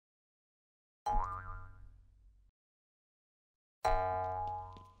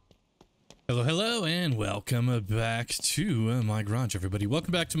Hello, hello, and welcome back to my garage, everybody.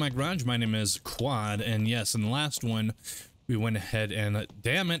 Welcome back to my garage. My name is Quad, and yes, in the last one, we went ahead and,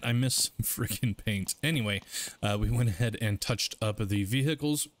 damn it, I miss freaking paint. Anyway, we went ahead and touched up the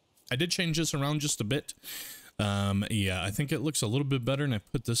vehicles. I did change this around just a bit. Yeah, I think it looks a little bit better, and I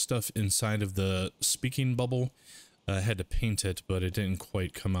put this stuff inside of the speaking bubble. I had to paint it, but it didn't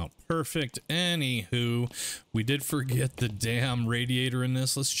quite come out perfect. Anywho, we did forget the damn radiator in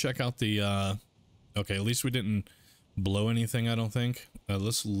this. Let's check out the, okay, at least we didn't blow anything, I don't think.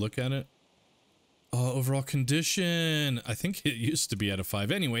 Let's look at it. Overall condition. I think it used to be at a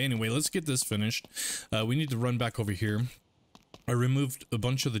 5. Anyway, let's get this finished. We need to run back over here. I removed a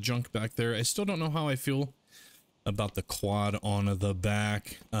bunch of the junk back there. I still don't know how I feel about the quad on the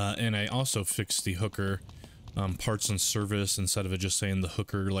back. And I also fixed the hooker parts and service instead of it just saying the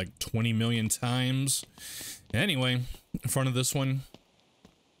hooker like 20 million times. Anyway, in front of this one,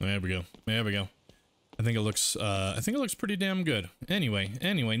 there we go. I think it looks pretty damn good. Anyway,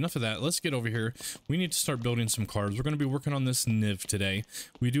 enough of that. Let's get over here. We need to start building some cars. We're going to be working on this Niv today.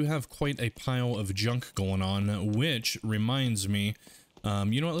 We do have quite a pile of junk going on, which reminds me,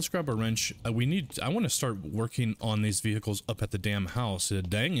 you know what, let's grab a wrench. I want to start working on these vehicles up at the damn house.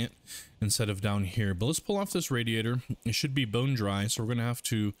 Dang it, instead of down here. But let's pull off this radiator. It should be bone dry, so we're going to have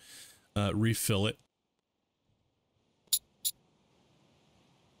to refill it.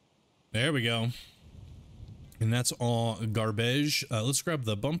 There we go. And that's all garbage. Let's grab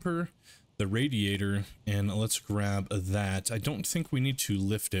the bumper, the radiator, and let's grab that. I don't think we need to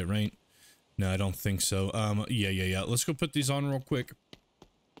lift it, right? No, I don't think so. Yeah. Let's go put these on real quick.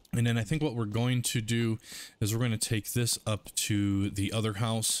 And then I think what we're going to do is we're going to take this up to the other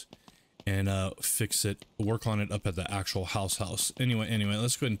house and fix it, work on it up at the actual house. Anyway,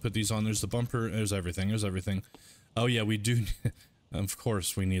 let's go ahead and put these on. There's the bumper. There's everything. Oh yeah, we do. Of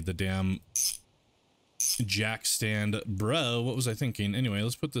course, we need the damn JackStand. Bro, what was I thinking? Anyway,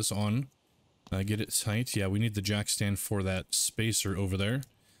 let's put this on. Get it tight. Yeah, we need the JackStand for that spacer over there.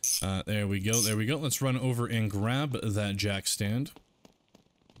 There we go. Let's run over and grab that JackStand.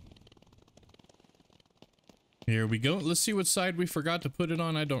 Here we go. Let's see what side we forgot to put it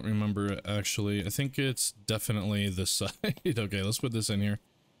on. I don't remember, actually. I think it's definitely this side. Okay, let's put this in here.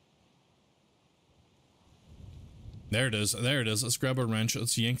 There it is. Let's grab a wrench.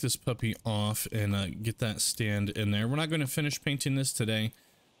 Let's yank this puppy off and get that stand in there. We're not going to finish painting this today.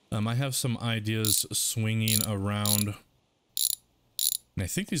 I have some ideas swinging around. And I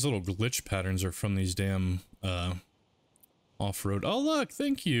think these little glitch patterns are from these damn off-road. Oh, look,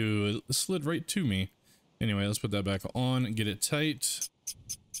 thank you. It slid right to me. Anyway, let's put that back on and get it tight.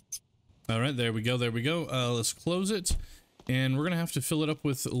 All right, there we go. Let's close it. And we're going to have to fill it up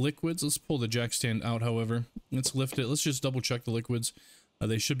with liquids. Let's pull the JackStand out, however. Let's lift it. Let's just double check the liquids.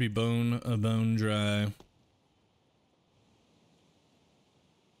 They should be bone dry. A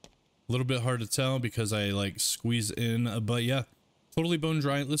little bit hard to tell because I like squeeze in, but yeah, totally bone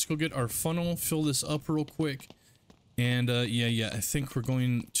dry. Let's go get our funnel, fill this up real quick. And yeah, I think we're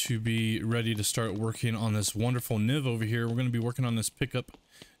going to be ready to start working on this wonderful Niv over here. We're going to be working on this pickup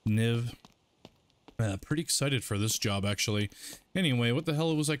Niv. Pretty excited for this job, actually. Anyway, what the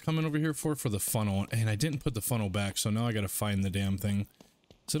hell was I coming over here for the funnel? And I didn't put the funnel back, so now I gotta find the damn thing.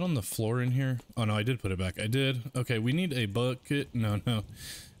 Is it on the floor in here? Oh no, I did put it back. I did. Okay, we need a bucket. No.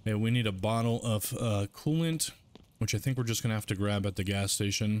 Yeah, we need a bottle of coolant, which I think we're just gonna have to grab at the gas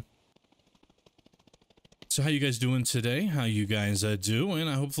station. So how you guys doing today? How you guys doing?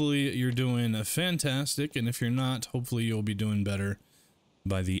 Hopefully you're doing fantastic, and if you're not, hopefully you'll be doing better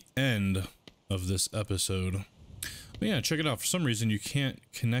by the end of this episode. But yeah, check it out. For some reason you can't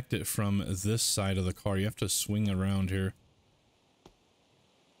connect it from this side of the car. You have to swing around here.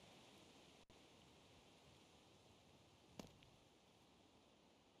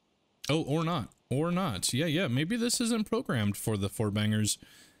 Oh, or not. Yeah, maybe this isn't programmed for the 4-bangers.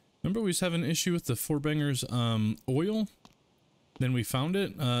 Remember we was having an issue with the 4-bangers oil? Then we found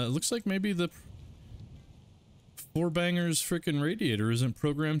it. It looks like maybe the 4-bangers freaking radiator isn't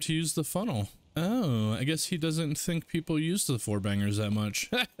programmed to use the funnel. Oh, I guess he doesn't think people use the 4-bangers that much.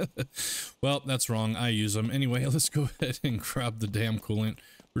 Well, that's wrong. I use them. Anyway, let's go ahead and grab the damn coolant.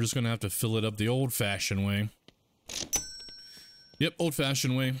 We're just going to have to fill it up the old-fashioned way. Yep,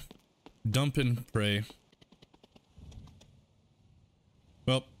 old-fashioned way. Dump and pray.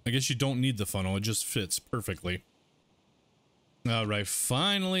 Well, I guess you don't need the funnel. It just fits perfectly. Alright,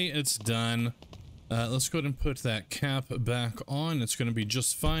 finally it's done. Let's go ahead and put that cap back on. It's going to be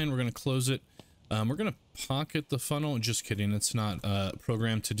just fine. We're going to close it We're gonna pocket the funnel. Just kidding, it's not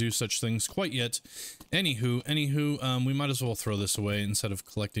programmed to do such things quite yet. Anywho, we might as well throw this away instead of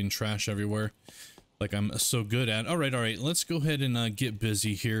collecting trash everywhere like I'm so good at. All right, let's go ahead and get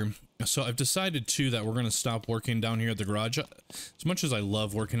busy here. So I've decided too that we're gonna stop working down here at the garage. As much as I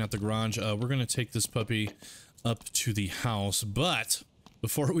love working at the garage, we're gonna take this puppy up to the house. But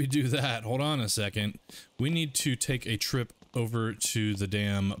before we do that, hold on a second. We need to take a trip over to the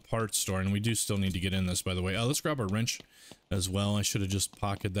damn parts store, and we do still need to get in this, by the way. Let's grab our wrench as well. I should have just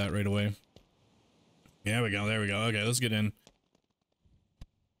pocketed that right away. There we go. Okay, let's get in.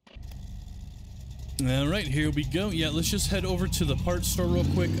 All right, here we go. Yeah, let's just head over to the parts store real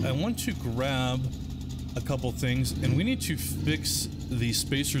quick. I want to grab a couple things, and we need to fix the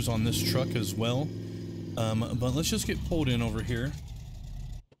spacers on this truck as well. But let's just get pulled in over here.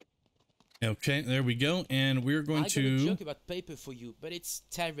 Okay, there we go, and we're going to... I got a joke about paper for you, but it's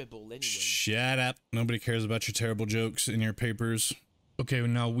terrible anyway. Shut up. Nobody cares about your terrible jokes in your papers. Okay,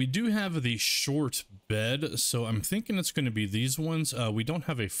 now we do have the short bed, so I'm thinking it's going to be these ones. We don't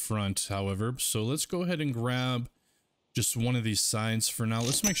have a front, however, so let's go ahead and grab just one of these sides for now.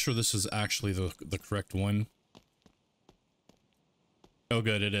 Let's make sure this is actually the correct one. Oh,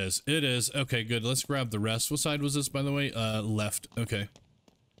 good, it is. It is. Okay, good. Let's grab the rest. What side was this, by the way? Left. Okay.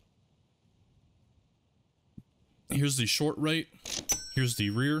 Here's the short right. Here's the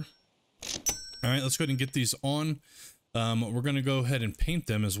rear. All right, let's go ahead and get these on. We're going to go ahead and paint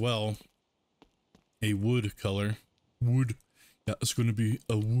them as well. A wood color. Wood. Yeah, it's going to be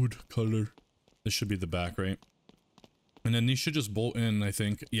a wood color. This should be the back, right? And then these should just bolt in, I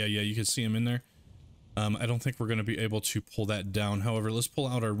think. Yeah, you can see them in there. I don't think we're going to be able to pull that down. However, let's pull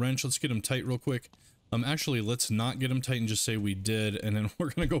out our wrench. Let's get them tight real quick. Actually, let's not get them tight and just say we did, and then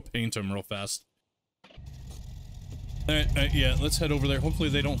we're going to go paint them real fast. All right, yeah, let's head over there. Hopefully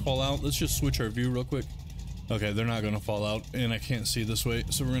they don't fall out. Let's just switch our view real quick. Okay, they're not going to fall out, and I can't see this way,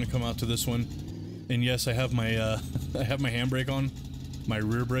 so we're going to come out to this one. And yes, I have my I have my handbrake on, my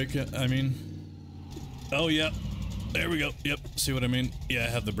rear brake. I mean, oh yeah, there we go. Yep, see what I mean? Yeah, I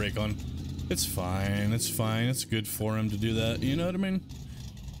have the brake on. It's fine. It's fine. It's good for him to do that. You know what I mean?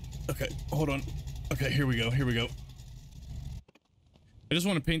 Okay, hold on. Okay, here we go. Here we go. I just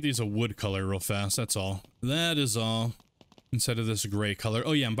want to paint these a wood color real fast. That's all. That is all. Instead of this gray color.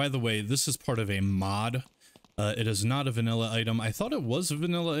 Oh yeah, and by the way, this is part of a mod. It is not a vanilla item. I thought it was a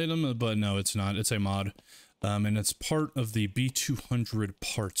vanilla item, but no, it's not. It's a mod. And it's part of the B200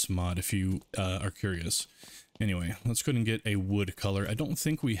 parts mod, if you are curious. Anyway, let's go ahead and get a wood color. I don't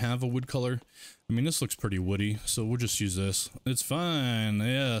think we have a wood color. I mean, this looks pretty woody, so we'll just use this. It's fine,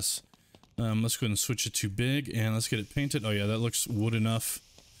 yes. Let's go ahead and switch it to big, and let's get it painted. Oh yeah, that looks wood enough.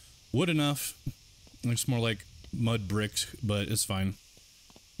 Wood enough. Looks more like mud bricks, but it's fine.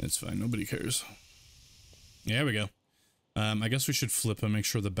 It's fine, nobody cares. Yeah, there we go. I guess we should flip and make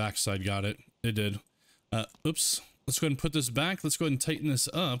sure the backside got it. It did. Oops. Let's go ahead and put this back. Let's go ahead and tighten this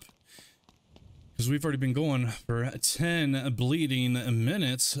up, because we've already been going for 10 bleeding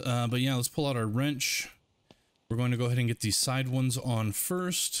minutes. But yeah, let's pull out our wrench. We're going to go ahead and get these side ones on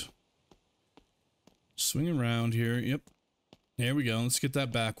first. Swing around here. Yep. There we go. Let's get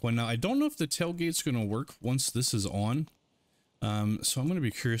that back one. Now, I don't know if the tailgate's going to work once this is on. So I'm going to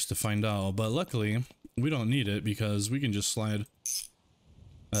be curious to find out. But luckily, we don't need it because we can just slide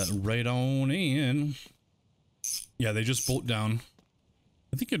right on in. Yeah, they just bolt down.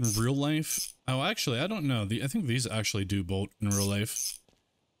 I think in real life... Oh, actually, I don't know. I think these actually do bolt in real life. I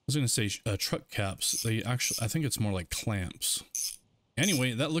was going to say truck caps. They actually... I think it's more like clamps.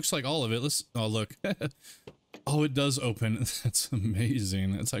 Anyway, that looks like all of it. Let's... Oh, look. Oh, it does open. That's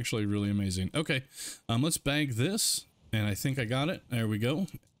amazing. That's actually really amazing. Okay, let's bag this. And I think I got it. There we go.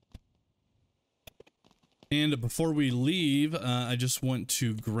 And before we leave, I just want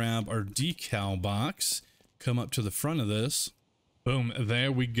to grab our decal box. Come up to the front of this. Boom,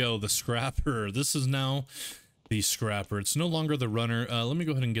 there we go, the scrapper. This is now the scrapper. It's no longer the runner. Let me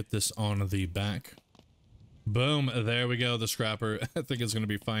go ahead and get this on the back. Boom, there we go, the scrapper. I think it's going to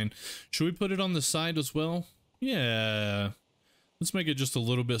be fine. Should we put it on the side as well? Yeah. Let's make it just a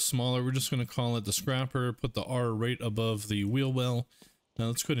little bit smaller. We're just going to call it the scrapper. Put the R right above the wheel well. Now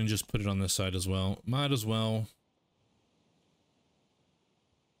let's go ahead and just put it on this side as well. Might as well.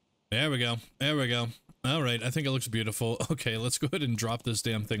 There we go. There we go. All right, I think it looks beautiful. Okay, let's go ahead and drop this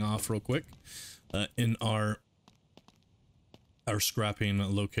damn thing off real quick in our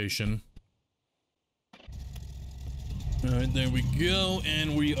scrapping location. All right, there we go,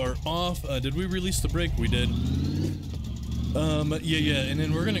 and we are off. Did we release the brake? We did. Yeah, and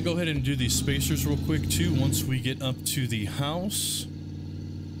then we're gonna go ahead and do these spacers real quick too once we get up to the house.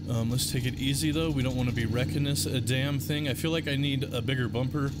 Let's take it easy though. We don't want to be wrecking this a damn thing. I feel like I need a bigger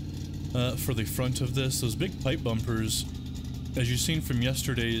bumper for the front of this. Those big pipe bumpers, as you've seen from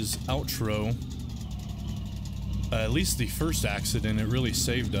yesterday's outro, at least the first accident, it really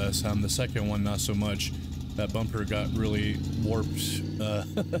saved us. The second one, not so much. That bumper got really warped,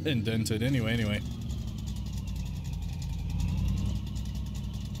 and dented. Anyway.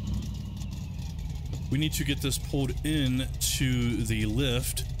 We need to get this pulled in to the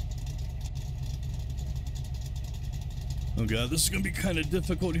lift. Oh god, this is gonna be kind of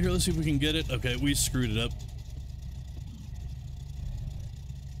difficult here. Let's see if we can get it. Okay, we screwed it up.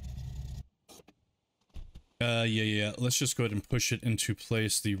 Yeah. Let's just go ahead and push it into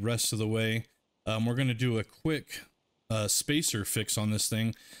place the rest of the way. We're gonna do a quick spacer fix on this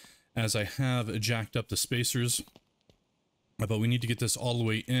thing, as I have jacked up the spacers. But we need to get this all the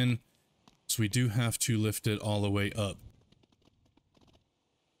way in, so we do have to lift it all the way up.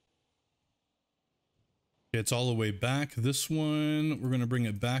 It's all the way back. This one, we're going to bring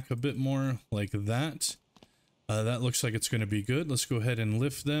it back a bit more like that. That looks like it's going to be good. Let's go ahead and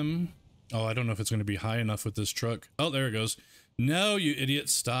lift them. Oh, I don't know if it's going to be high enough with this truck. Oh, there it goes. No, you idiot.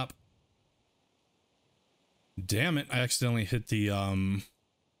 Stop. Damn it. I accidentally hit the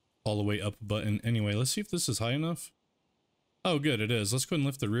all the way up button. Anyway, let's see if this is high enough. Oh, good. It is. Let's go ahead and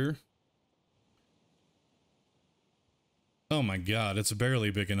lift the rear. Oh my god, it's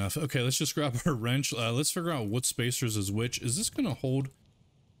barely big enough. Okay, let's just grab our wrench. Let's figure out what spacers is which. Is this gonna hold?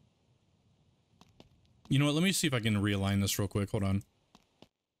 You know what, let me see if I can realign this real quick. Hold on.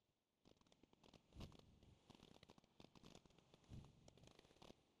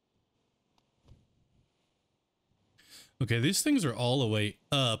 Okay, these things are all the way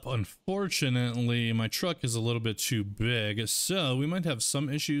up. Unfortunately, my truck is a little bit too big, so we might have some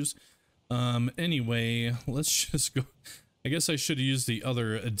issues. Anyway, let's just go. I guess I should have used the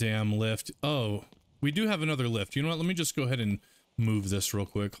other damn lift. Oh, we do have another lift. You know what? Let me just go ahead and move this real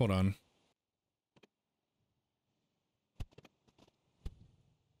quick. Hold on.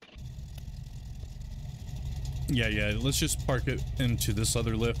 Yeah. Let's just park it into this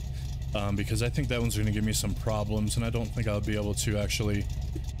other lift, because I think that one's going to give me some problems, and I don't think I'll be able to actually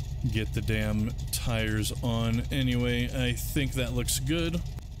get the damn tires on. Anyway, I think that looks good.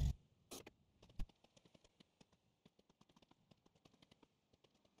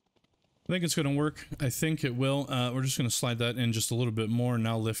 I think it's going to work. I think it will. We're just going to slide that in just a little bit more and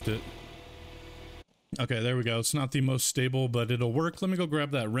now lift it. Okay, there we go. It's not the most stable, but it'll work. Let me go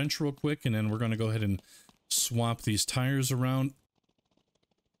grab that wrench real quick, and then we're going to go ahead and swap these tires around.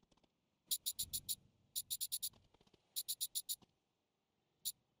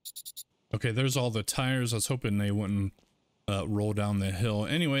 Okay, there's all the tires. I was hoping they wouldn't roll down the hill.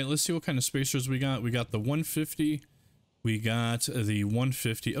 Anyway, let's see what kind of spacers we got. We got the 150. We got the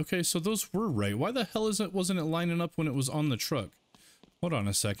 150. Okay, so those were right. Why the hell wasn't it lining up when it was on the truck? Hold on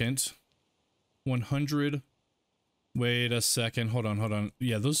a second. 100. Wait a second. Hold on.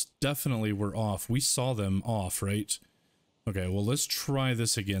 Yeah, those definitely were off. We saw them off, right? Okay, well, let's try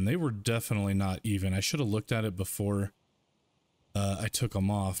this again. They were definitely not even. I should have looked at it before I took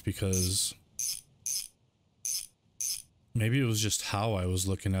them off, because maybe it was just how I was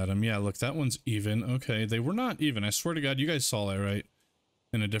looking at them. Yeah, look, that one's even. Okay, they were not even. I swear to God, you guys saw that, right?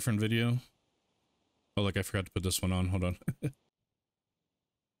 In a different video. Oh, look, I forgot to put this one on. Hold on. I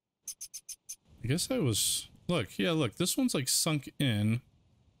guess I was... Look, yeah, look, this one's like sunk in.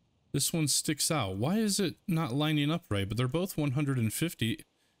 This one sticks out. Why is it not lining up right? But they're both 150.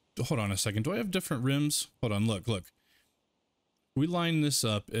 Hold on a second. Do I have different rims? Hold on, look. We line this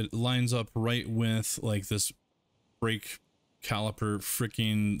up. It lines up right with, like, this brake caliper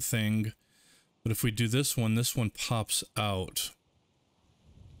freaking thing. But if we do this one pops out.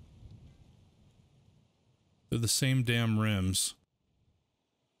 They're the same damn rims.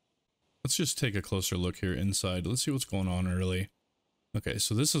 Let's just take a closer look here inside. Let's see what's going on early. Okay,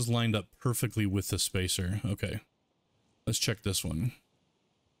 so this is lined up perfectly with the spacer. Okay, let's check this one.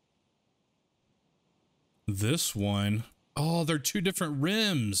 This one, oh, they're two different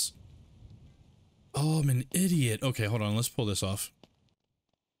rims. Oh, I'm an idiot. Okay, hold on. Let's pull this off.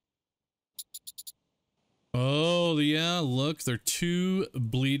 Oh, yeah, look, they're two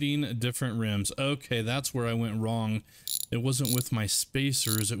bleeding different rims. Okay, that's where I went wrong. It wasn't with my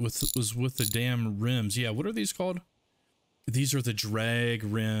spacers. It was with the damn rims. Yeah, what are these called? These are the drag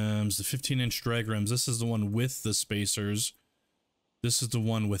rims, the 15-inch drag rims. This is the one with the spacers. This is the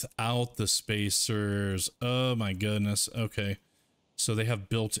one without the spacers. Oh, my goodness. Okay. So they have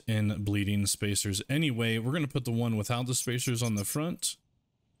built-in bleeding spacers. Anyway, we're going to put the one without the spacers on the front.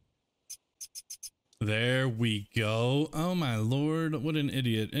 There we go. Oh my lord, what an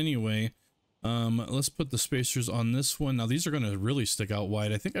idiot. Anyway, let's put the spacers on this one. Now these are going to really stick out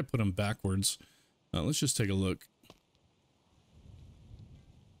wide. I think I put them backwards. Let's just take a look.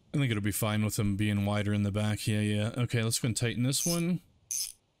 I think it'll be fine with them being wider in the back. Yeah. Okay, let's go and tighten this one.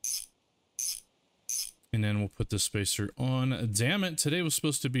 And then we'll put this spacer on. Damn it, today was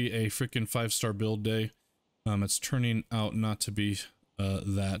supposed to be a freaking 5-star build day. It's turning out not to be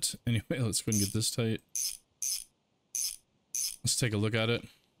that. Anyway, let's go and get this tight. Let's take a look at it.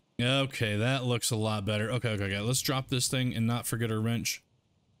 Okay, that looks a lot better. Okay. Let's drop this thing and not forget our wrench.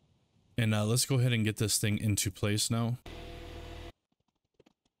 And let's go ahead and get this thing into place now.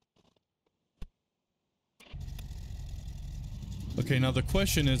 Okay, now the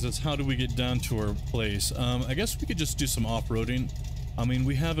question is how do we get down to our place? I guess we could just do some off-roading. I mean,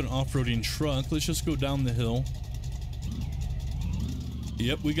 we have an off-roading truck. Let's just go down the hill.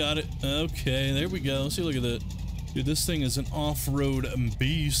 Yep, we got it. Okay, there we go. See, look at that. Dude, this thing is an off-road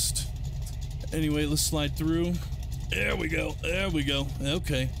beast. Anyway, let's slide through. There we go. There we go.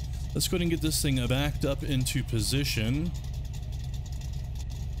 Okay. Let's go ahead and get this thing backed up into position.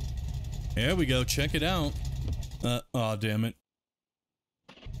 There we go. Check it out. Oh, damn it.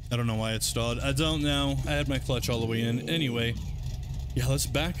 I don't know why it stalled. I don't know. I had my clutch all the way in. Anyway, yeah, let's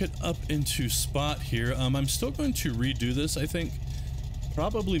back it up into spot here. I'm still going to redo this, I think.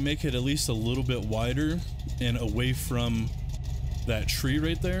 Probably make it at least a little bit wider and away from that tree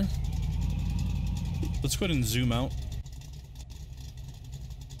right there. Let's go ahead and zoom out.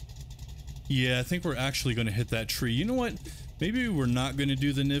 Yeah, I think we're actually going to hit that tree. You know what? Maybe we're not going to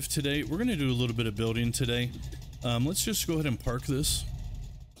do the NIV today. We're going to do a little bit of building today. Let's just go ahead and park this.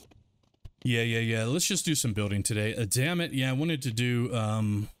 Yeah. Let's just do some building today. Damn it. Yeah, I wanted to do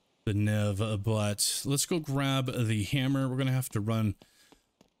the NIV, but let's go grab the hammer. We're going to have to run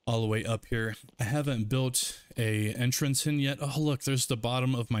all the way up here. I haven't built a entrance in yet. Oh, look, there's the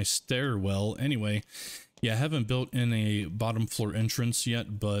bottom of my stairwell. Anyway, yeah, I haven't built in a bottom floor entrance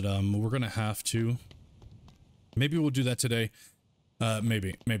yet, but we're going to have to. Maybe we'll do that today.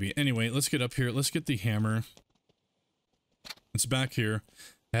 Maybe. Anyway, let's get up here. Let's get the hammer. It's back here.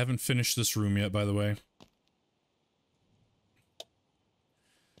 I haven't finished this room yet, by the way.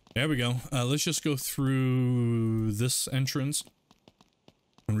 There we go. Let's just go through this entrance.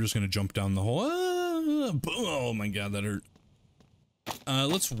 I'm just going to jump down the hole. Oh my god, that hurt.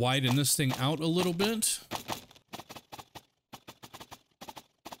 Let's widen this thing out a little bit.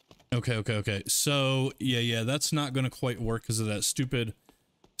 Okay. So, yeah, that's not going to quite work because of that stupid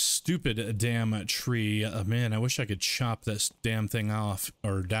damn tree. Man, I wish I could chop this damn thing off.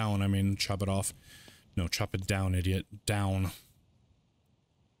 Or down, I mean, chop it off. No, chop it down, idiot. Down.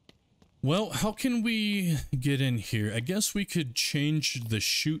 Well, how can we get in here? I guess we could change the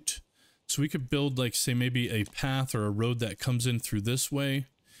chute. So we could build, like, say, maybe a path or a road that comes in through this way.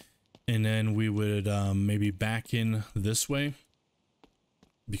 And then we would maybe back in this way.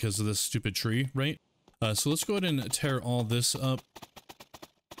 Because of this stupid tree, right? So let's go ahead and tear all this up.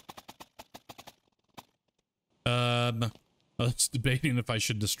 I was debating if I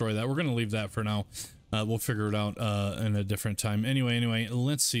should destroy that. We're going to leave that for now. We'll figure it out in a different time. Anyway,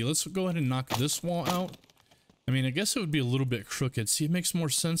 let's see. Let's go ahead and knock this wall out. I mean, I guess it would be a little bit crooked. See, it makes more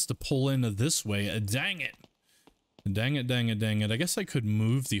sense to pull in this way. Dang it. Dang it. I guess I could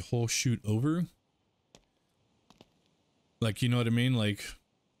move the whole chute over. Like, you know what I mean? Like,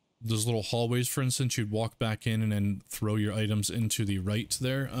 those little hallways, for instance, you'd walk back in and then throw your items into the right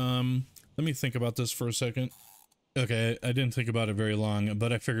there. Let me think about this for a second. Okay, I didn't think about it very long,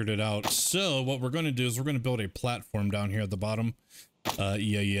 but I figured it out. So what we're going to do is we're going to build a platform down here at the bottom.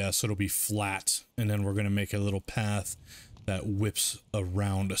 Yeah, so it'll be flat. And then we're going to make a little path that whips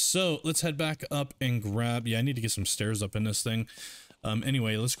around. So let's head back up and grab... Yeah, I need to get some stairs up in this thing.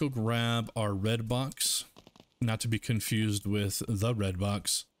 Anyway, let's go grab our red box. Not to be confused with the red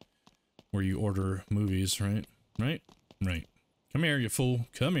box, where you order movies, right? Right. Come here, you fool.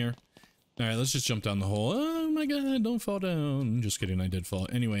 Come here. Alright, let's just jump down the hole. Oh my god, don't fall down. Just kidding, I did fall.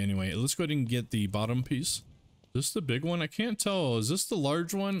 Anyway, let's go ahead and get the bottom piece. Is this the big one? I can't tell. Is this the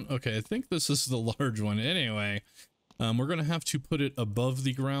large one? Okay, I think this is the large one. Anyway, we're going to have to put it above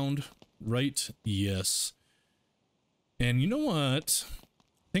the ground, right? Yes. And you know what?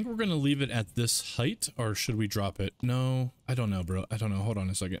 I think we're going to leave it at this height, or should we drop it? No, I don't know, bro. I don't know. Hold on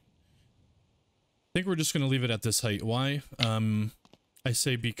a second. I think we're just going to leave it at this height. Why? I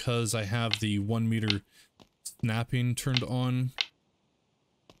say because I have the 1 meter snapping turned on.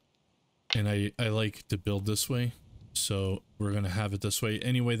 And I like to build this way. So we're going to have it this way.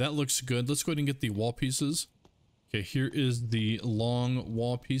 Anyway, that looks good. Let's go ahead and get the wall pieces. Okay, here is the long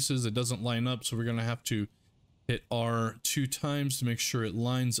wall pieces. It doesn't line up, so we're gonna have to hit R 2 times to make sure it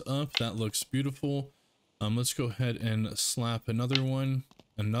lines up. That looks beautiful. Let's go ahead and slap another one,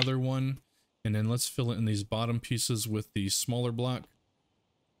 and then let's fill it in these bottom pieces with the smaller block.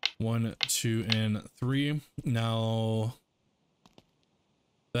 1, 2, and 3. Now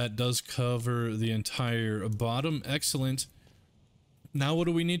that does cover the entire bottom. Excellent. Now what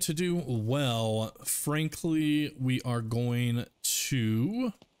do we need to do? Well, frankly, we're going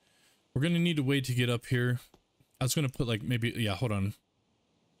to need a way to get up here. I was going to put like maybe, yeah, hold on.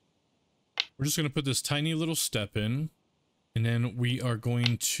 We're just going to put this tiny little step in, and then we are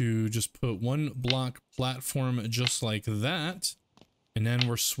going to just put one block platform just like that. And then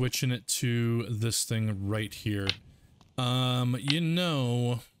we're switching it to this thing right here. You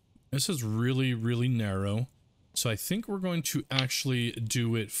know, this is really, really narrow. So I think we're going to actually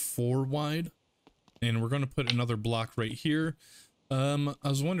do it 4 wide. And we're going to put another block right here. I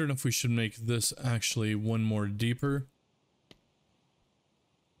was wondering if we should make this actually one more deeper.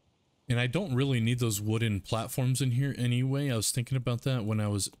 And I don't really need those wooden platforms in here anyway. I was thinking about that when I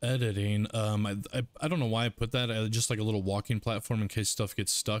was editing. I don't know why I put that. Just like a little walking platform in case stuff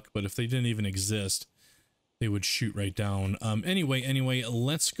gets stuck. But if they didn't even exist, they would shoot right down. Anyway,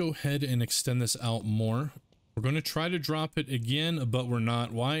 let's go ahead and extend this out more. We're going to try to drop it again, but we're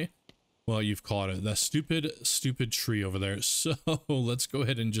not. Why? Well, you've caught it. That stupid tree over there. So let's go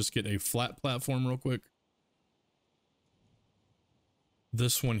ahead and just get a flat platform real quick.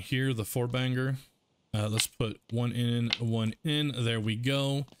 This one here, the 4-banger. Let's put one in, one in. There we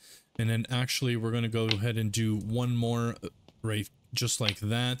go. And then actually we're going to go ahead and do one more right just like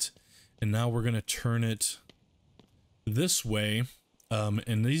that. And now we're going to turn it this way.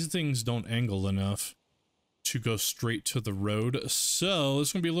 And these things don't angle enough to go straight to the road. So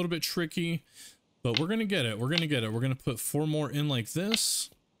it's going to be a little bit tricky, but we're going to get it. We're going to put 4 more in like this.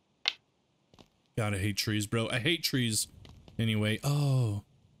 God, I hate trees, bro. I hate trees. Anyway, oh,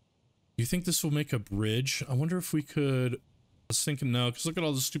 you think this will make a bridge? I wonder if we could. I was thinking no, because look at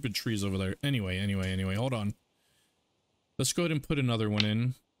all the stupid trees over there. Anyway, hold on. Let's go ahead and put another one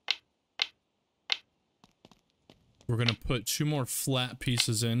in. We're going to put 2 more flat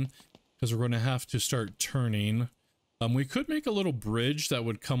pieces in because we're going to have to start turning. We could make a little bridge that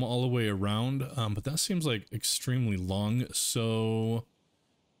would come all the way around, but that seems like extremely long. So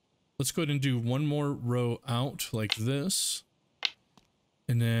let's go ahead and do one more row out like this.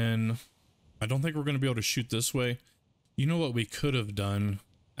 And then I don't think we're going to be able to shoot this way. You know what we could have done?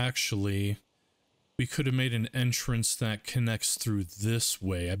 Actually, we could have made an entrance that connects through this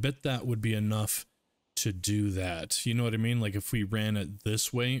way. I bet that would be enough to do that. You know what I mean? Like if we ran it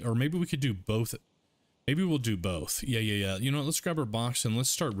this way, or maybe we could do both. Maybe we'll do both. Yeah. You know what? Let's grab our box and let's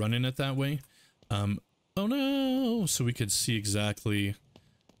start running it that way. Oh no! So we could see exactly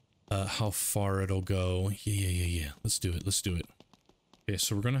how far it'll go. Yeah. Let's do it. Okay,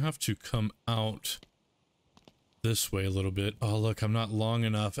 so we're gonna have to come out this way a little bit. Oh look, I'm not long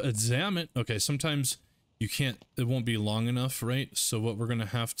enough. Damn it. Okay, sometimes you can't, it won't be long enough, right? So what we're gonna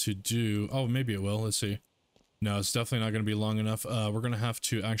have to do, oh maybe it will, let's see. No, it's definitely not gonna be long enough. We're gonna have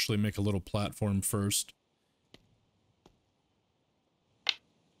to actually make a little platform first.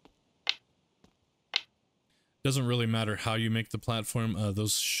 Doesn't really matter how you make the platform,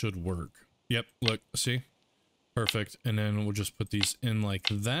 those should work. Yep, look, see? Perfect, and then we'll just put these in like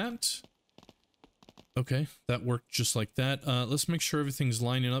that. Okay, that worked just like that. Let's make sure everything's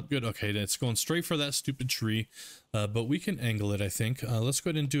lining up good. Okay, it's going straight for that stupid tree, but we can angle it, I think. Let's go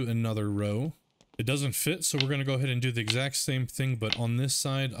ahead and do another row. It doesn't fit, so we're going to go ahead and do the exact same thing, but on this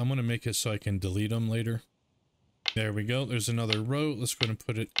side, I'm going to make it so I can delete them later. There we go. There's another row. Let's go ahead and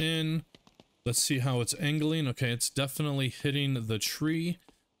put it in. Let's see how it's angling. Okay, it's definitely hitting the tree.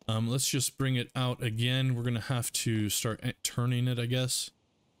 Let's just bring it out again. We're going to have to start turning it, I guess.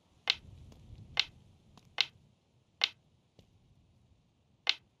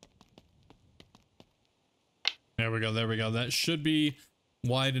 There we go. That should be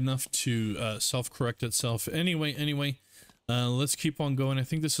wide enough to self-correct itself. Anyway, let's keep on going. I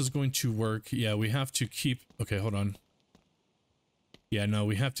think this is going to work. Yeah, we have to keep... Okay, hold on. Yeah, no,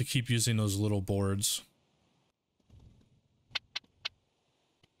 we have to keep using those little boards.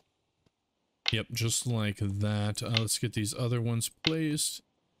 Yep, just like that. Let's get these other ones placed.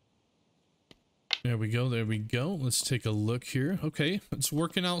 There we go. Let's take a look here. Okay, it's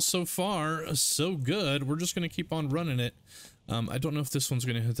working out so far. So good. We're just going to keep on running it. I don't know if this one's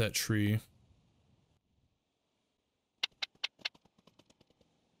going to hit that tree.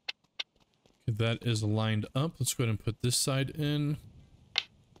 Okay, that is lined up. Let's go ahead and put this side in.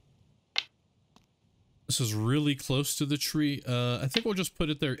 This is really close to the tree. I think we'll just put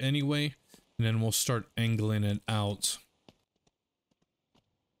it there anyway, and then we'll start angling it out.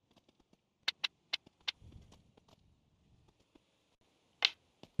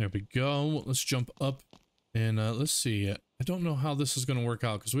 There we go. Let's jump up and let's see. I don't know how this is going to work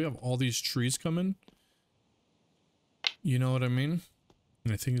out because we have all these trees coming. You know what I mean?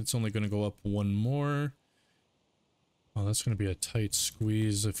 And I think it's only going to go up one more. Oh, that's going to be a tight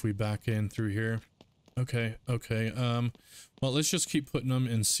squeeze if we back in through here. Okay, okay. Well, let's just keep putting them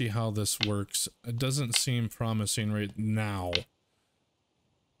and see how this works. It doesn't seem promising right now.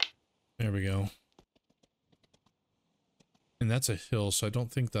 There we go. And that's a hill, so I don't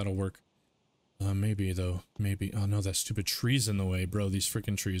think that'll work. Maybe, though. Maybe. Oh, no, that stupid tree's in the way, bro. These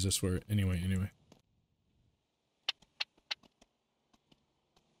freaking trees, I swear. Anyway.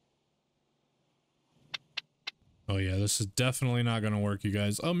 Oh, yeah, this is definitely not gonna work, you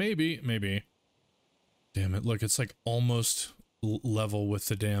guys. Oh, maybe. Damn it, look, it's like almost level with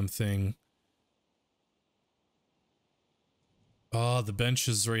the damn thing. Oh, the bench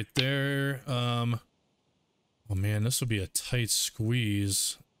is right there. Oh man, this will be a tight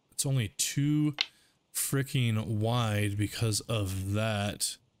squeeze. It's only too freaking wide because of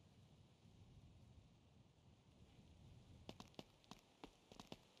that.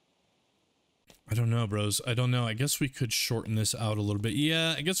 I don't know, bros. I don't know. I guess we could shorten this out a little bit.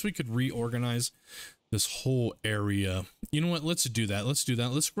 Yeah, I guess we could reorganize this whole area. You know what? Let's do that.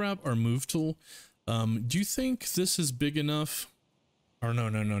 Let's grab our move tool. Do you think this is big enough? Or no,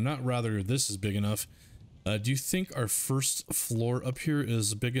 not rather this is big enough. Do you think our first floor up here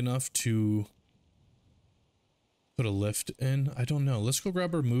is big enough to put a lift in? I don't know. Let's go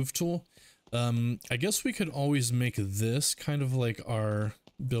grab our move tool. I guess we could always make this kind of like our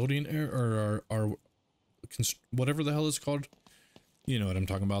building area, or our whatever the hell it's called. You know what I'm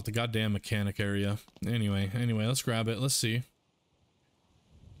talking about, the goddamn mechanic area. Anyway, let's grab it. Let's see.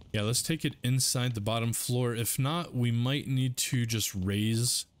 Yeah, let's take it inside the bottom floor. If not, we might need to just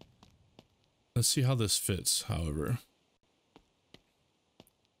raise. Let's see how this fits, however.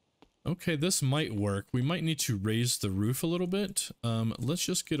 Okay, this might work. We might need to raise the roof a little bit. Let's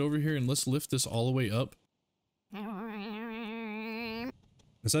just get over here and let's lift this all the way up.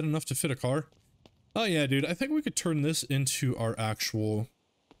 Is that enough to fit a car? Oh yeah, dude, I think we could turn this into our actual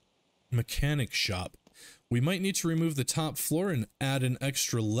mechanic shop. We might need to remove the top floor and add an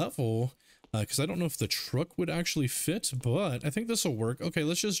extra level, because I don't know if the truck would actually fit, but I think this will work. Okay,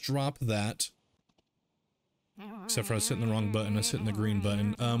 let's just drop that. Except for I was hitting the wrong button, I was hitting the green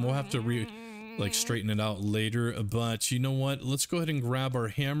button. We'll have to straighten it out later, but you know what? Let's go ahead and grab our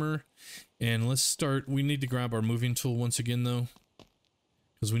hammer, and let's start. We need to grab our moving tool once again, though,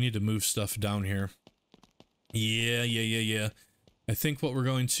 because we need to move stuff down here. Yeah. I think what we're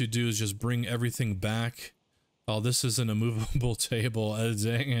going to do is just bring everything back. Oh, this isn't a movable table. Oh,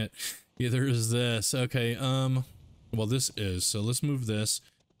 dang it. Either is this. Okay, well, this is. So let's move this.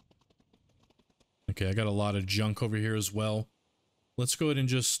 Okay, I got a lot of junk over here as well. Let's go ahead and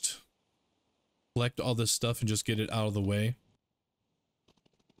just collect all this stuff and just get it out of the way.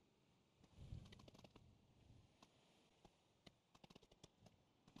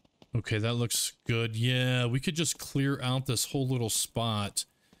 Okay, that looks good. Yeah, we could just clear out this whole little spot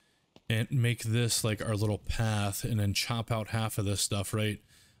and make this like our little path and then chop out half of this stuff, right?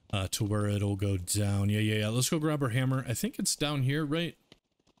 To where it'll go down. Yeah. Let's go grab our hammer. I think it's down here, right?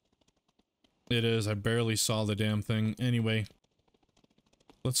 It is. I barely saw the damn thing. Anyway,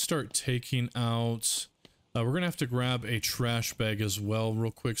 let's start taking out... we're going to have to grab a trash bag as well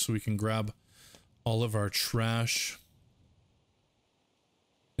real quick so we can grab all of our trash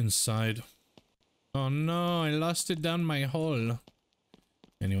inside. Oh no, I lost it down my hole.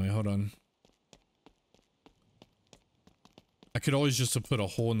 Anyway, hold on. I could always just have put a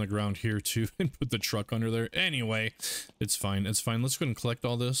hole in the ground here too and put the truck under there. Anyway, it's fine. It's fine. Let's go ahead and collect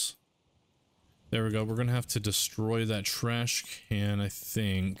all this. There we go. We're gonna have to destroy that trash can, I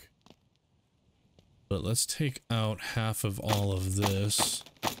think. But let's take out half of all of this.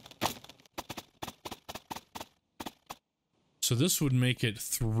 So this would make it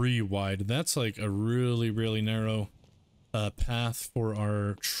 3 wide. That's like a really narrow path for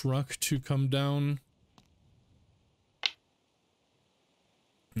our truck to come down.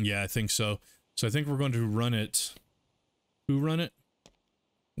 Yeah, I think so. So I think we're going to run it. Who run it?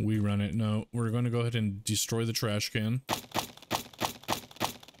 We run it. No, we're going to go ahead and destroy the trash can.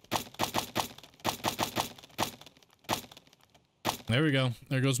 There we go.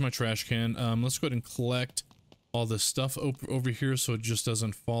 There goes my trash can. Let's go ahead and collect all this stuff over here so it just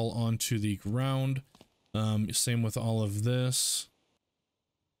doesn't fall onto the ground. Same with all of this.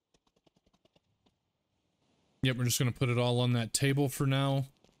 Yep, we're just going to put it all on that table for now.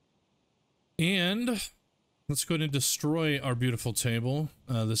 And let's go ahead and destroy our beautiful table.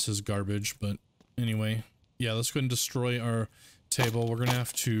 This is garbage, but anyway. Yeah, let's go ahead and destroy our table. We're going to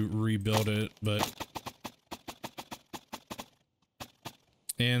have to rebuild it, but...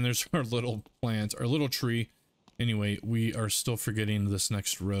 And there's our little plant, our little tree. Anyway, we are still forgetting this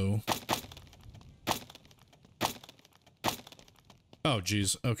next row. Oh,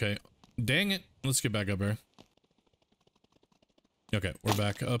 geez. Okay. Dang it. Let's get back up here. Okay, we're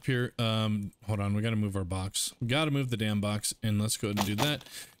back up here. Hold on. We got to move our box. We got to move the damn box, and let's go ahead and do that.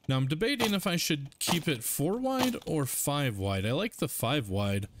 Now, I'm debating if I should keep it 4 wide or 5 wide. I like the 5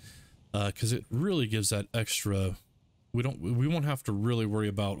 wide because it really gives that extra... We won't have to really worry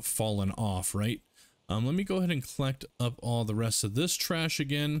about falling off, right? Let me go ahead and collect up all the rest of this trash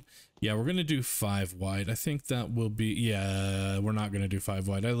again. Yeah, we're going to do 5 wide. I think that will be... Yeah, we're not going to do 5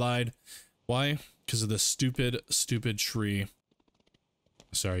 wide. I lied. Why? Because of this stupid tree.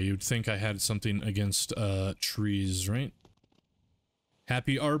 Sorry, you'd think I had something against trees, right?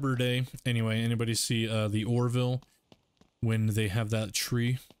 Happy Arbor Day. Anyway, anybody see the Orville when they have that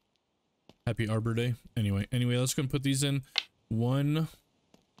tree? Happy Arbor Day. Anyway, let's go and put these in. 1...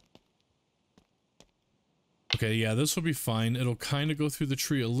 Okay, yeah, this will be fine. It'll kind of go through the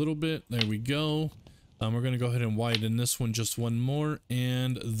tree a little bit. There we go. We're going to go ahead and widen this one just 1 more,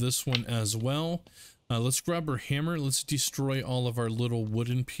 and this one as well. Let's grab our hammer. Let's destroy all of our little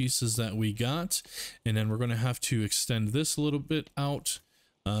wooden pieces that we got, and then we're going to have to extend this a little bit out.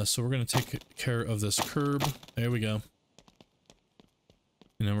 So we're going to take care of this curb. There we go.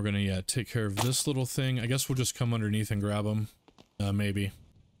 And then we're going to, yeah, take care of this little thing. I guess we'll just come underneath and grab them. Maybe.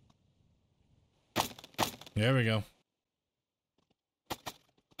 There we go.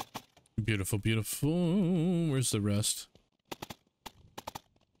 Beautiful, beautiful. Where's the rest?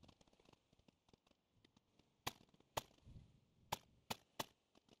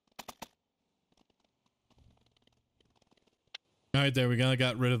 Alright, there we go. I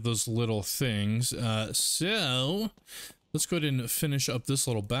got rid of those little things. So, let's go ahead and finish up this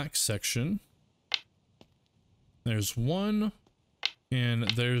little back section. There's 1. And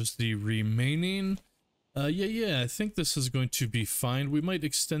there's the remaining... Yeah, I think this is going to be fine. We might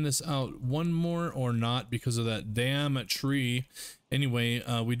extend this out 1 more or not because of that damn tree. Anyway,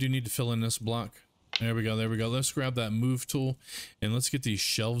 we do need to fill in this block. There we go, there we go. Let's grab that move tool and let's get these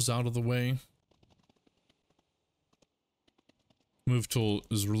shelves out of the way. Move tool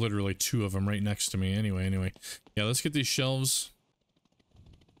is literally 2 of them right next to me. Anyway. Yeah, let's get these shelves.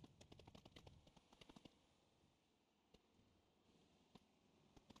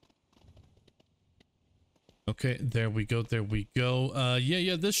 Okay, there we go, there we go.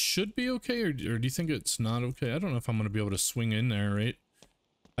 Yeah, this should be okay, or do you think it's not okay? I don't know if I'm going to be able to swing in there, right?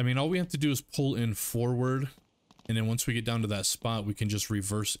 I mean, all we have to do is pull in forward, and then once we get down to that spot, we can just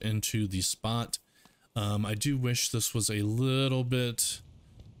reverse into the spot. I do wish this was a little bit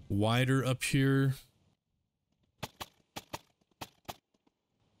wider up here.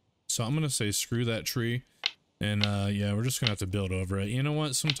 So I'm going to say screw that tree, and yeah, we're just going to have to build over it. You know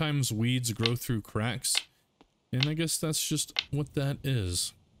what? Sometimes weeds grow through cracks. And I guess that's just what that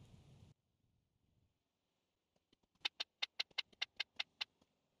is.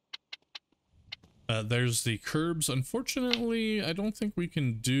 There's the curbs. Unfortunately, I don't think we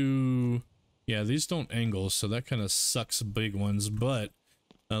can do... Yeah, these don't angle, so that kind of sucks big ones, but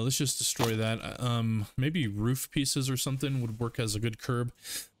let's just destroy that. Maybe roof pieces or something would work as a good curb.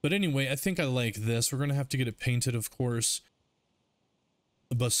 But anyway, I think I like this. We're going to have to get it painted, of course.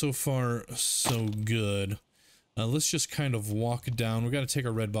 But so far, so good. Let's just kind of walk down. We got to take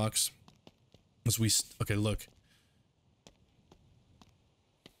our red box as we... Okay, look.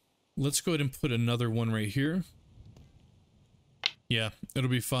 Let's go ahead and put another one right here. Yeah, it'll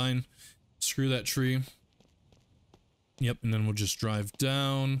be fine. Screw that tree. Yep, and then we'll just drive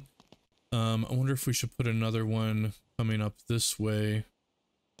down. I wonder if we should put another one coming up this way.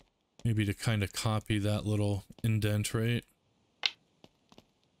 Maybe to kind of copy that little indent, right?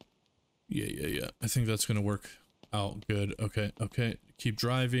 Yeah. I think that's going to work out good. Okay. Keep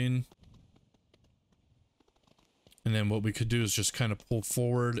driving. And then what we could do is just kind of pull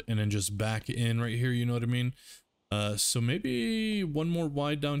forward and then just back in right here, you know what I mean? So maybe 1 more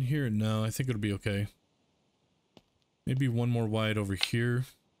wide down here. No, I think it'll be okay. Maybe 1 more wide over here.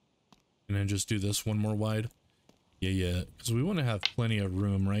 And then just do this 1 more wide. Yeah. Because we want to have plenty of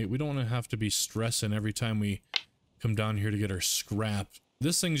room, right? We don't want to have to be stressing every time we come down here to get our scrap.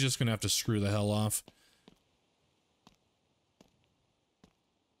 This thing's just going to have to screw the hell off.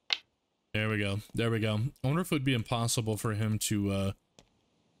 There we go. I wonder if it would be impossible for him to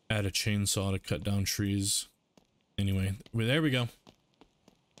add a chainsaw to cut down trees. Anyway, there we go.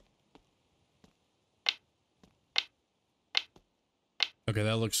 Okay,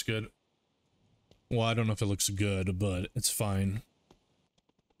 that looks good. Well, I don't know if it looks good, but it's fine.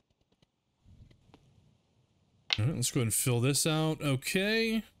 All right, let's go ahead and fill this out.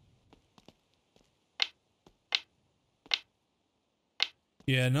 Okay.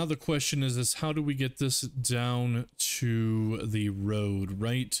 Yeah, now the question is how do we get this down to the road,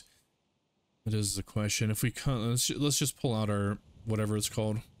 right? That is the question. If we come, let's just pull out our whatever it's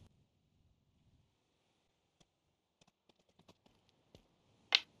called.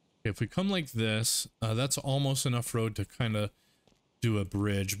 If we come like this, that's almost enough road to kind of do a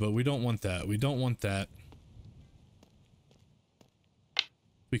bridge, but we don't want that. We don't want that.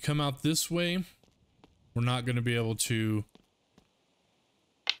 If we come out this way, we're not going to be able to...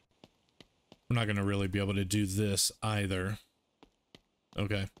 We're not going to really be able to do this either.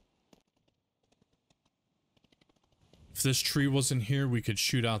 Okay. If this tree wasn't here, we could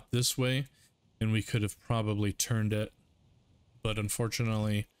shoot out this way, and we could have probably turned it. But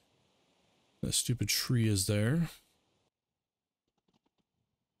unfortunately... that stupid tree is there.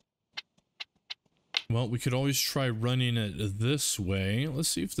 Well, we could always try running it this way. Let's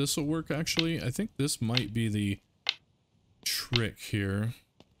see if this will work, actually. I think this might be the trick here.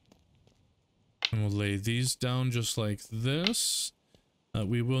 And we'll lay these down just like this.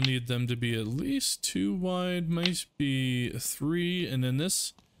 We will need them to be at least 2 wide, might be 3, and then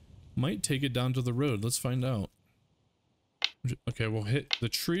this might take it down to the road. Let's find out. Okay, we'll hit the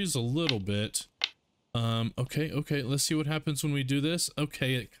trees a little bit. Okay, let's see what happens when we do this.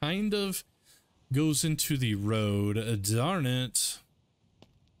 Okay, it kind of goes into the road. Darn it.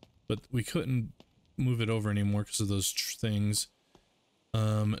 But we couldn't move it over anymore because of those things.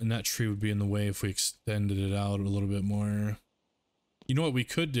 And that tree would be in the way if we extended it out a little bit more. You know what we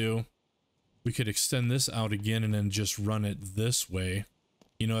could do? We could extend this out again and then just run it this way.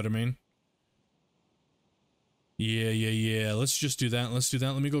 You know what I mean? Yeah. Let's just do that. Let's do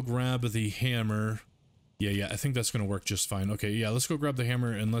that. Let me go grab the hammer. Yeah. I think that's going to work just fine. Okay, yeah, let's go grab the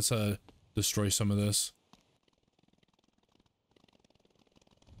hammer and let's destroy some of this.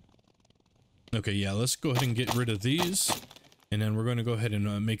 Okay, yeah, let's go ahead and get rid of these. And then we're going to go ahead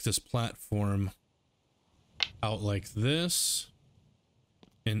and make this platform out like this.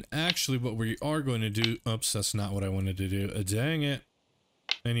 And actually what we are going to do... Oops, that's not what I wanted to do. Dang it.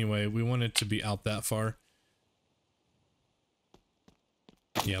 Anyway, we want it to be out that far.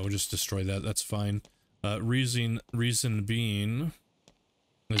 Yeah, we'll just destroy that. That's fine. Reason being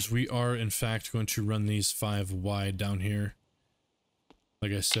is we are in fact going to run these 5 wide down here.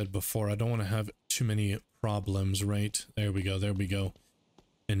 Like I said before, I don't want to have too many problems, right? There we go.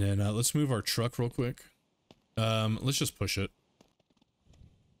 And then let's move our truck real quick. Let's just push it.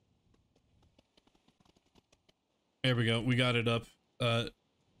 There we go. We got it up.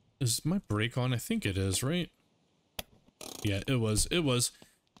 Is my brake on? I think it is, right? Yeah, it was.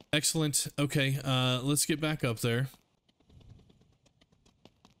 Excellent. Okay, let's get back up there.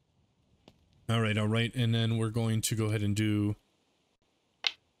 All right. And then we're going to go ahead and do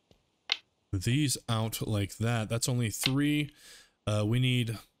these out like that. That's only 3. We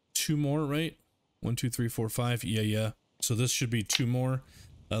need 2 more, right? 1, 2, 3, 4, 5. Yeah. So this should be 2 more.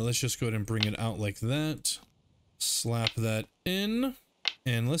 Let's just go ahead and bring it out like that. Slap that in.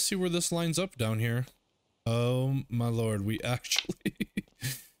 And let's see where this lines up down here. Oh my lord, we actually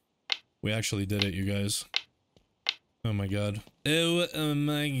did it, you guys. Oh my god. Oh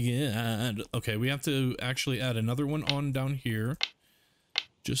my god. Okay, we have to actually add another one on down here.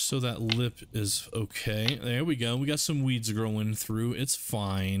 Just so that lip is okay. There we go. We got some weeds growing through. It's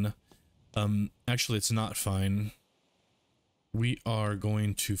fine. Actually, it's not fine. We are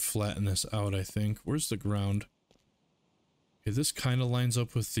going to flatten this out, I think. Where's the ground? Okay, this kind of lines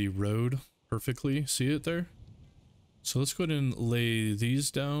up with the road perfectly. See it there? So let's go ahead and lay these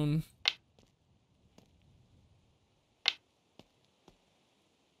down.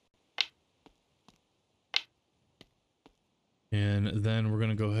 And then we're going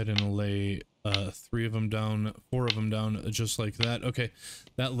to go ahead and lay 3 of them down, 4 of them down, just like that. Okay,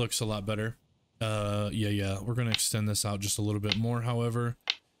 that looks a lot better. Yeah. We're going to extend this out just a little bit more, however.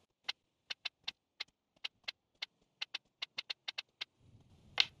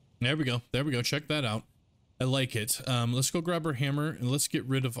 There we go. Check that out. I like it. Let's go grab our hammer and let's get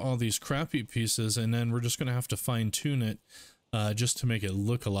rid of all these crappy pieces, and then we're just going to have to fine tune it just to make it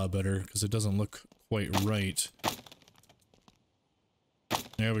look a lot better because it doesn't look quite right.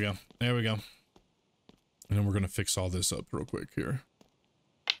 There we go. And then we're going to fix all this up real quick here.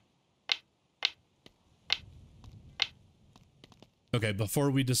 Okay, before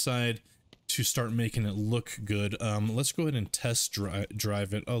we decide to start making it look good. Let's go ahead and test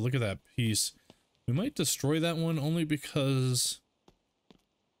drive it. Oh, look at that piece. We might destroy that one only because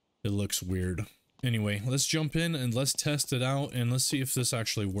it looks weird. Anyway, let's jump in and let's test it out and let's see if this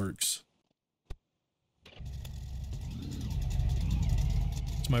actually works.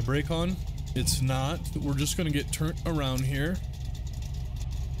 Is my brake on? It's not. We're just gonna get turned around here.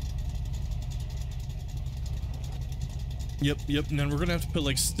 Yep, and then we're gonna have to put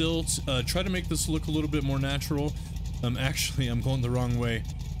like stilts, try to make this look a little bit more natural. Actually, I'm going the wrong way.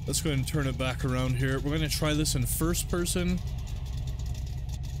 Let's go ahead and turn it back around here. We're gonna try this in first person.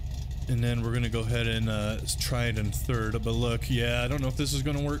 And then we're gonna go ahead and try it in third. But look, yeah, I don't know if this is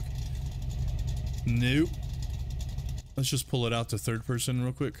gonna work. Nope. Let's just pull it out to third person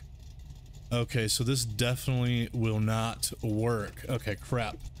real quick. Okay, so this definitely will not work. Okay,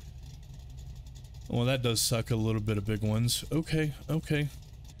 crap. Well, that does suck a little bit of big ones. Okay.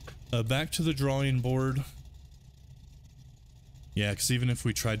 Back to the drawing board. Yeah, because even if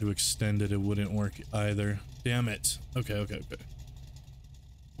we tried to extend it, it wouldn't work either. Damn it. Okay.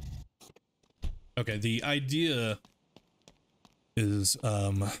 Okay, the idea is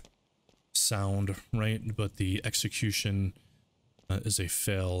sound, right? But the execution is a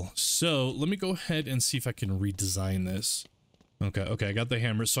fail. So let me go ahead and see if I can redesign this. Okay, I got the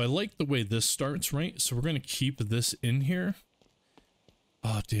hammer. So I like the way this starts, right? So we're gonna keep this in here.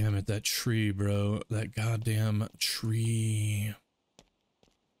 Oh, damn it, that tree, bro. That goddamn tree.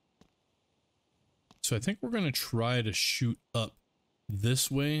 So I think we're gonna try to shoot up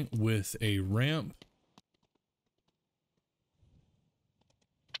this way with a ramp.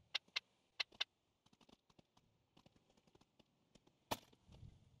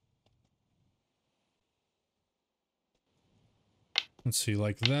 Let's see,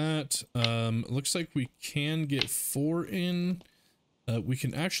 like that. Looks like we can get 4 in. We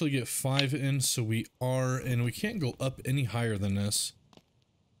can actually get 5 in, so we are, and we can't go up any higher than this.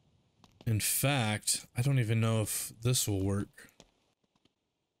 In fact, I don't even know if this will work.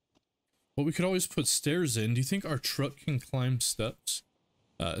 Well, we could always put stairs in. Do you think our truck can climb steps?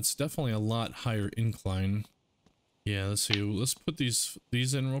 It's definitely a lot higher incline. Yeah, let's see. Let's put these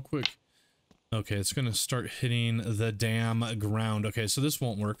in real quick. Okay, it's gonna start hitting the damn ground. Okay, so this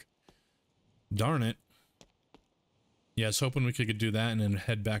won't work. Darn it. Yeah, I was hoping we could do that and then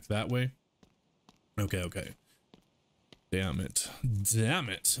head back that way. Okay. Damn it.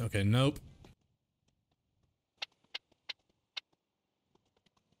 Okay, nope.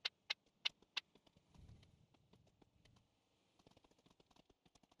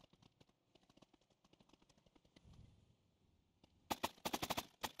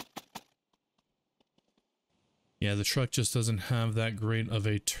 Yeah, the truck just doesn't have that great of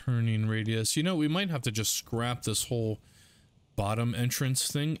a turning radius. You know, we might have to just scrap this whole bottom entrance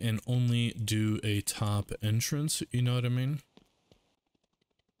thing and only do a top entrance. You know what I mean?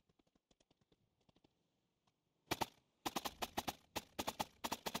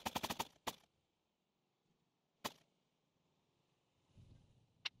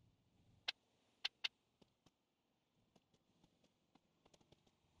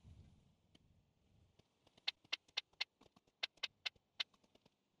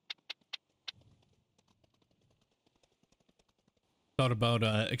 Thought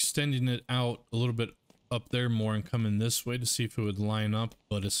about extending it out a little bit up there more and coming this way to see if it would line up,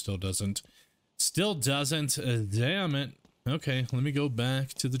 but it still doesn't. Damn it. Okay, let me go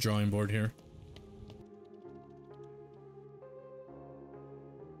back to the drawing board here.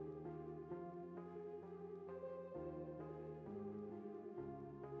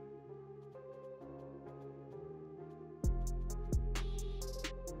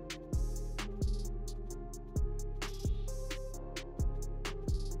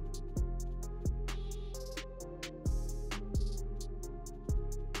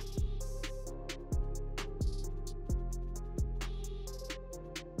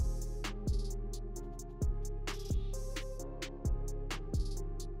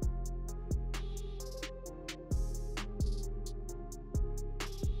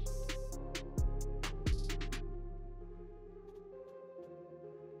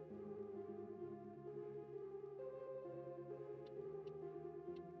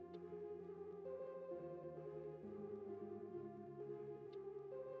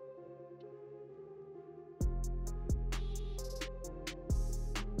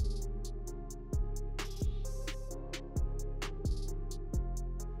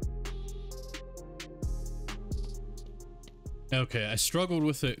 Okay, I struggled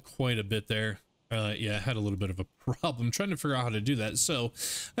with it quite a bit there. Yeah, I had a little bit of a problem trying to figure out how to do that. So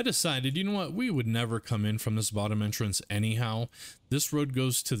I decided, you know what, we would never come in from this bottom entrance anyhow. This road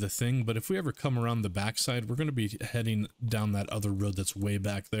goes to the thing, but if we ever come around the backside, we're going to be heading down that other road that's way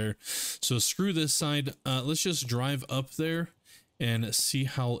back there. So screw this side. Let's just drive up there and see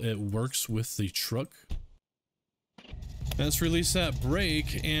how it works with the truck. Let's release that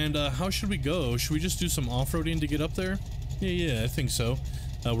brake. And how should we go? Should we just do some off-roading to get up there? Yeah, I think so.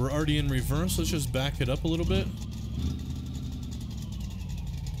 We're already in reverse. Let's just back it up a little bit.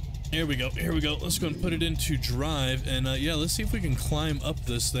 Here we go. Here we go. Let's go and put it into drive. And yeah, let's see if we can climb up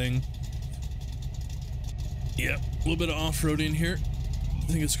this thing. Yep, a little bit of off-roading here. I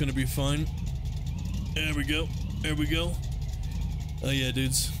think it's going to be fine. There we go. There we go. Oh yeah,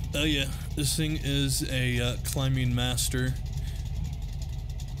 dudes. Oh yeah, this thing is a climbing master.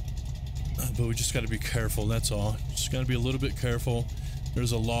 But we just got to be careful, that's all. Just got to be a little bit careful.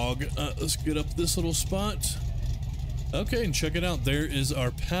 There's a log. Let's get up this little spot. Okay, and check it out. There is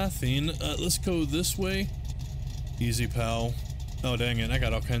our pathing. Let's go this way. Easy, pal. Oh, dang it. I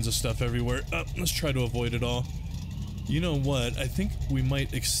got all kinds of stuff everywhere. Let's try to avoid it all. You know what? I think we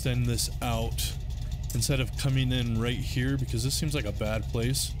might extend this out instead of coming in right here, because this seems like a bad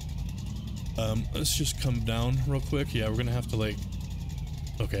place. Let's just come down real quick. Yeah, we're going to have to, like...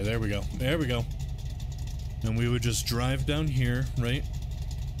 Okay, there we go. There we go. And we would just drive down here, right?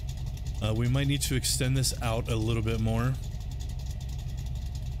 We might need to extend this out a little bit more.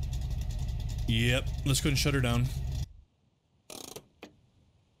 Yep, let's go and shut her down.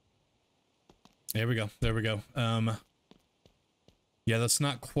 There we go, there we go. Yeah, that's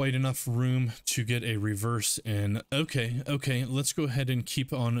not quite enough room to get a reverse in. Okay, okay, let's go ahead and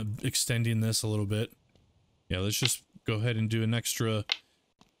keep on extending this a little bit. Yeah, let's just go ahead and do an extra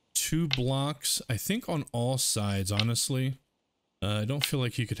 2 blocks, I think, on all sides, honestly. I don't feel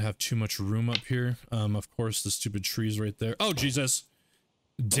like you could have too much room up here. Of course, the stupid trees right there. Oh, Jesus.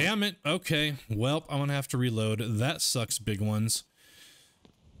 Damn it. Okay. Well, I'm gonna have to reload. That sucks, big ones.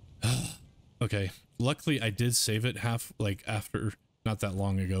 Okay. Luckily, I did save it after, not that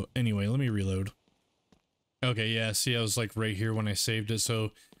long ago. Anyway, let me reload. Okay, yeah, see, I was like right here when I saved it,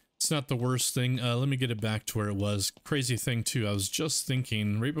 so it's not the worst thing. Let me get it back to where it was. Crazy thing, too. I was just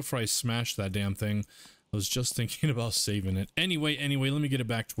thinking, right before I smashed that damn thing, I was just thinking about saving it. Anyway, let me get it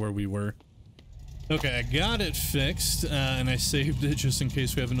back to where we were. Okay, I got it fixed, and I saved it just in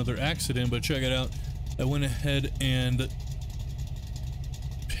case we have another accident, but check it out. I went ahead and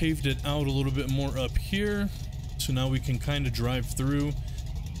paved it out a little bit more up here, so now we can kind of drive through.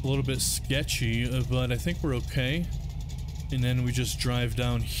 A little bit sketchy, but I think we're okay. And then we just drive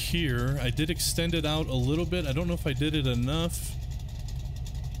down here. I did extend it out a little bit. I don't know if I did it enough.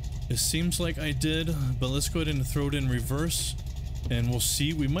 It seems like I did, but let's go ahead and throw it in reverse and we'll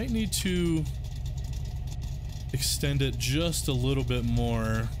see. We might need to extend it just a little bit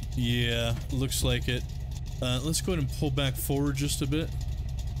more. Yeah, looks like it. Let's go ahead and pull back forward just a bit.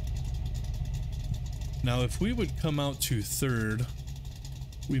 Now, if we would come out to third,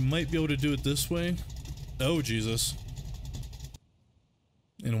 we might be able to do it this way. Oh, Jesus.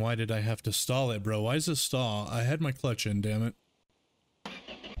 And why did I have to stall it, bro? Why is this stall? I had my clutch in, damn it.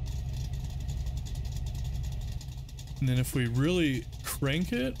 And then if we really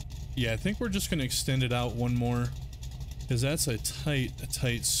crank it, yeah, I think we're just going to extend it out one more, because that's a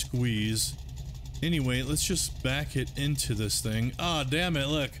tight squeeze. Anyway, let's just back it into this thing. Ah, damn it,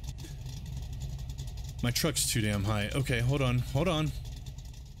 look. My truck's too damn high. Okay, hold on.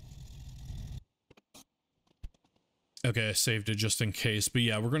 Okay, I saved it just in case. But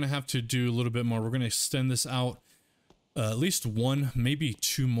yeah, we're going to have to do a little bit more. We're going to extend this out at least 1, maybe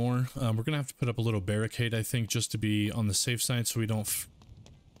 2 more. We're going to have to put up a little barricade, I think, just to be on the safe side so we don't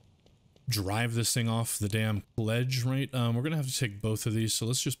drive this thing off the damn ledge, right? We're going to have to take both of these. So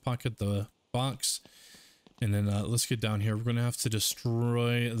let's just pocket the box. And then let's get down here. We're going to have to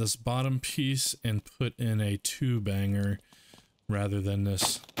destroy this bottom piece and put in a 2-banger rather than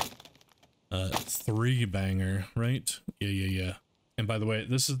this 3-banger, right? Yeah. And by the way,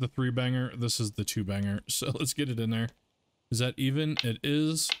 this is the 3-banger, this is the 2-banger. So let's get it in there. Is that even? It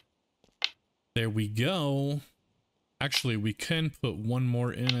is. There we go. Actually, we can put 1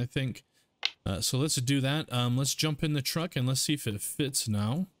 more in, I think. So let's do that. Let's jump in the truck and let's see if it fits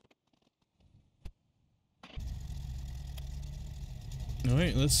now. All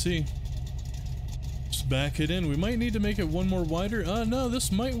right, let's see. Just back it in. We might need to make it 1 more wider. No,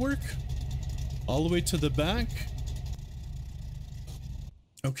 this might work. All the way to the back.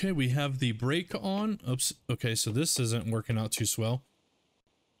 Okay, we have the brake on. Oops. Okay, so this isn't working out too swell.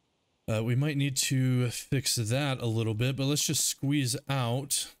 We might need to fix that a little bit, but let's just squeeze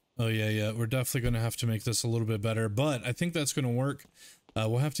out. Oh yeah, we're definitely going to have to make this a little bit better, but I think that's going to work.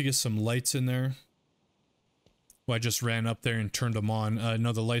 We'll have to get some lights in there. Well, I just ran up there and turned them on.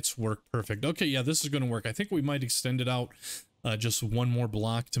 No, the lights work perfect. Okay, yeah, this is going to work. I think we might extend it out just one more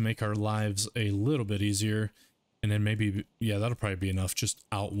block to make our lives a little bit easier. And then maybe, yeah, that'll probably be enough, just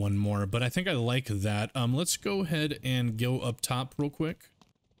out one more. But I think I like that. Let's go ahead and go up top real quick.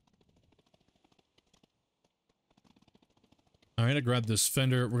 All right, I grabbed this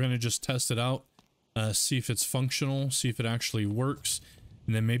fender. We're going to just test it out, see if it's functional, see if it actually works.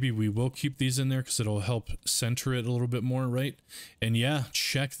 And then maybe we will keep these in there because it'll help center it a little bit more, right? And yeah,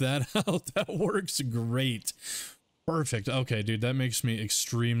 check that out. That works great. Perfect. Okay, dude, that makes me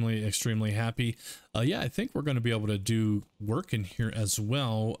extremely happy. Yeah, I think we're going to be able to do work in here as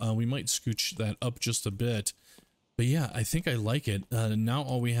well. We might scooch that up just a bit. But yeah, I think I like it. Now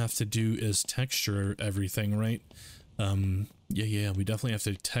all we have to do is texture everything, right? Yeah, we definitely have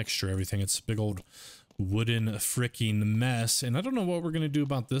to texture everything. It's a big old wooden freaking mess. And I don't know what we're going to do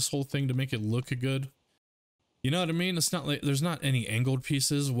about this whole thing to make it look good. You know what I mean? It's not like there's not any angled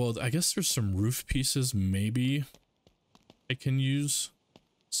pieces. Well, I guess there's some roof pieces maybe I can use.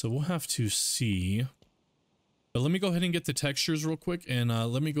 So we'll have to see. But let me go ahead and get the textures real quick. And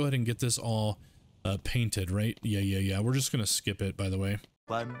let me go ahead and get this all painted, right? Yeah. We're just going to skip it, by the way.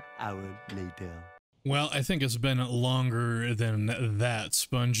 1 hour later. Well, I think it's been longer than that,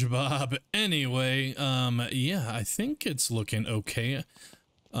 SpongeBob. Anyway, yeah, I think it's looking okay.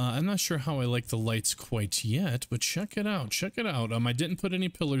 I'm not sure how I like the lights quite yet, but check it out. I didn't put any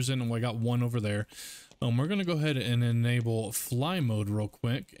pillars in, and I got one over there. We're going to go ahead and enable fly mode real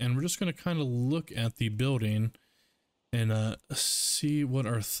quick, and we're just going to kind of look at the building and see what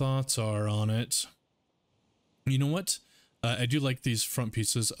our thoughts are on it. You know what? I do like these front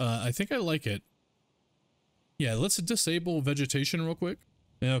pieces. I think I like it. Yeah, let's disable vegetation real quick.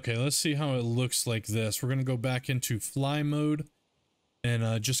 Okay, let's see how it looks like this. We're going to go back into fly mode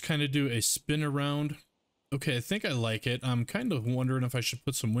and just kind of do a spin around. Okay, I think I like it. I'm kind of wondering if I should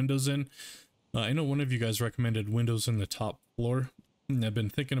put some windows in. I know one of you guys recommended windows in the top floor, and I've been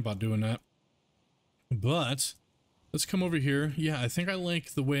thinking about doing that. But let's come over here. Yeah, I think I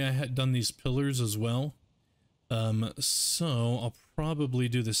like the way I had done these pillars as well. So I'll probably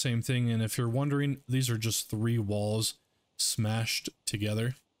do the same thing. And if you're wondering, these are just 3 walls smashed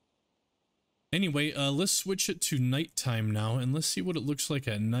together. Anyway, let's switch it to nighttime now, and let's see what it looks like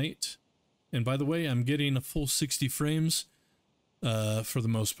at night. And by the way, I'm getting a full 60 frames, for the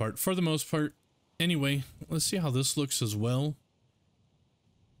most part. Anyway, let's see how this looks as well.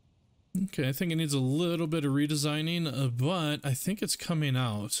 Okay, I think it needs a little bit of redesigning, but I think it's coming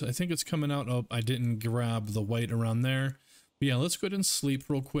out. Oh, I didn't grab the white around there. But yeah, let's go ahead and sleep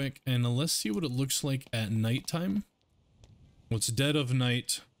real quick, and let's see what it looks like at nighttime. What's dead of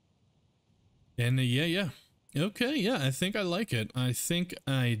night. And yeah. Okay, yeah, I think I like it. I think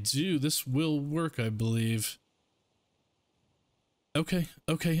I do. This will work, I believe. Okay,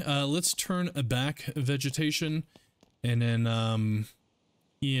 let's turn back vegetation, and then,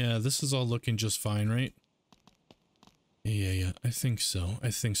 yeah, this is all looking just fine, right? Yeah, I think so.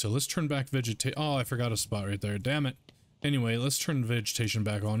 Let's turn back vegetation. Oh, I forgot a spot right there. Damn it. Anyway, let's turn vegetation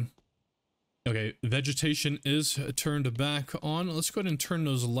back on. Okay, vegetation is turned back on. Let's go ahead and turn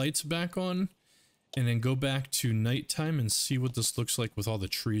those lights back on, and then go back to nighttime and see what this looks like with all the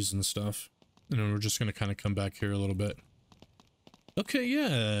trees and stuff. And then we're just going to kind of come back here a little bit. Okay,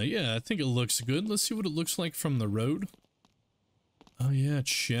 yeah, I think it looks good. Let's see what it looks like from the road. Oh yeah,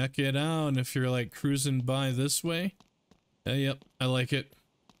 check it out. And if you're like cruising by this way, yep, I like it.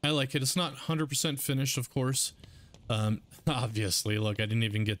 It's not 100% finished, of course. Obviously, look, I didn't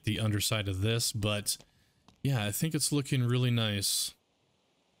even get the underside of this, but yeah, I think it's looking really nice.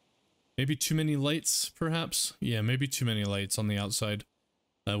 Maybe too many lights, perhaps? Yeah, maybe too many lights on the outside.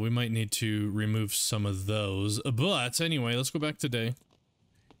 We might need to remove some of those. But anyway, let's go back to day.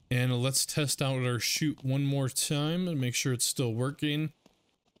 And let's test out our shoot one more time and make sure it's still working.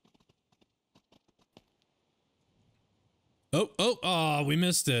 Oh, we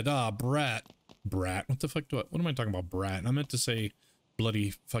missed it. Brat. What the fuck what am I talking about, brat? I meant to say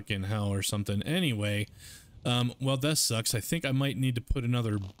bloody fucking hell or something. Anyway, well, that sucks. I think I might need to put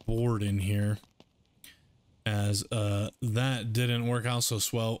another board in here, as that didn't work out so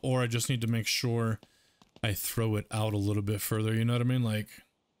swell, or I just need to make sure I throw it out a little bit further, you know what I mean? Like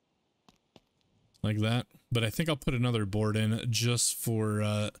that. But I think I'll put another board in just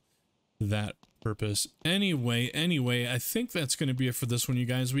for that purpose. Anyway, I think that's going to be it for this one, you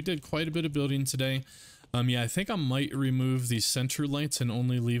guys. We did quite a bit of building today. Yeah, I think I might remove the center lights and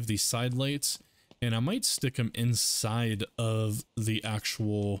only leave the side lights, and I might stick them inside of the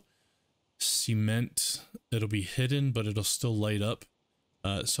actual cement. It'll be hidden, but it'll still light up.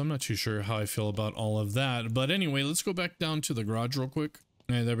 So I'm not too sure how I feel about all of that. But anyway, let's go back down to the garage real quick.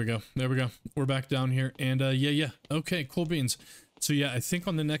 Hey, there we go. There we go. We're back down here. And yeah. Okay, cool beans. So yeah, I think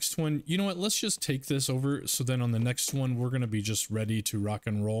on the next one, you know what? Let's just take this over. So then on the next one, we're going to be just ready to rock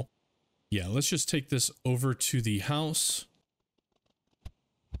and roll. Yeah, let's just take this over to the house.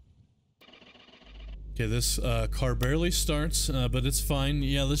 Okay, this car barely starts, but it's fine.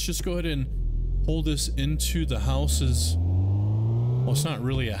 Yeah, let's just go ahead and pull this into the house's... Well, it's not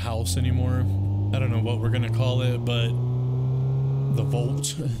really a house anymore. I don't know what we're going to call it, but... the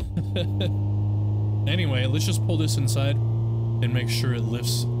vault. Anyway, let's just pull this inside and make sure it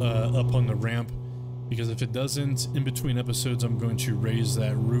lifts up on the ramp, because if it doesn't, in between episodes, I'm going to raise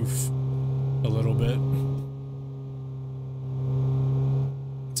that roof a little bit.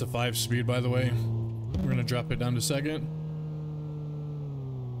 It's a 5-speed, by the way. We're gonna drop it down to second.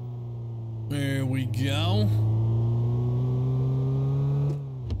 There we go.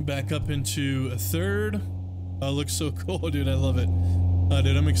 Back up into a third. Oh, it looks so cool, dude. I love it.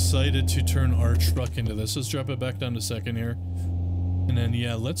 Dude, I'm excited to turn our truck into this. Let's drop it back down to second here. And then,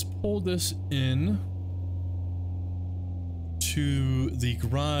 yeah, let's pull this in to the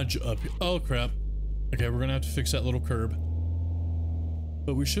garage up here. Oh, crap. Okay, we're gonna have to fix that little curb.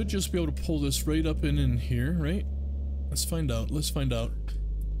 But we should just be able to pull this right up in here, right? Let's find out. Let's find out.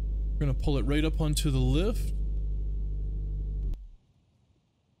 We're gonna pull it right up onto the lift.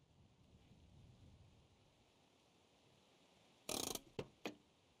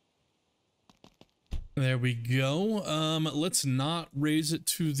 There we go. Let's not raise it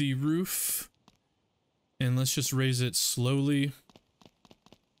to the roof. And let's just raise it slowly.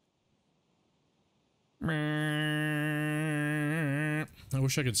 I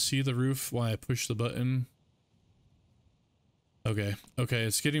wish I could see the roof while I push the button. Okay,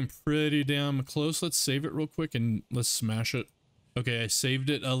 it's getting pretty damn close. Let's save it real quick and let's smash it. Okay, I saved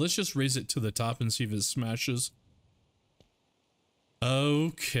it. Let's just raise it to the top and see if it smashes.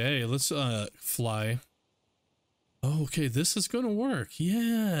 Okay, let's fly. Okay, this is gonna work.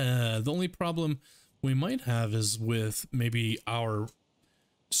 Yeah, the only problem we might have is with maybe our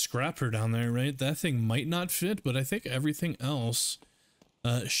scrapper down there, right? That thing might not fit, but I think everything else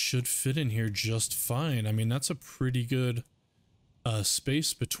should fit in here just fine. I mean, that's a pretty good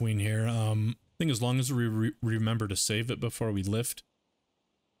space between here. I think as long as we remember to save it before we lift,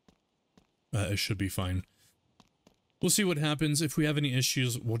 it should be fine. We'll see what happens. If we have any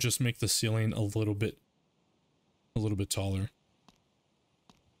issues, we'll just make the ceiling a little bit taller.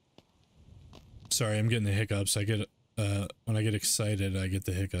 Sorry, I'm getting the hiccups. I get when I get excited, I get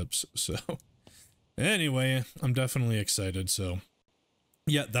the hiccups. So anyway, I'm definitely excited. So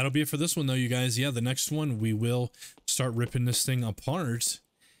yeah, that'll be it for this one though, you guys. Yeah, the next one we will start ripping this thing apart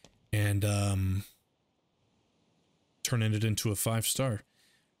and turning it into a 5-star.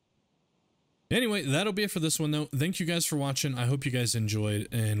 Anyway, that'll be it for this one though. Thank you guys for watching. I hope you guys enjoyed,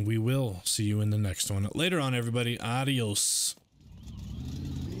 and we will see you in the next one. Later on, everybody. Adios.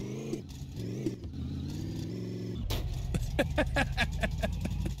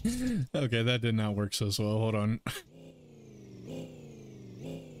 Okay, that did not work so well. Hold on.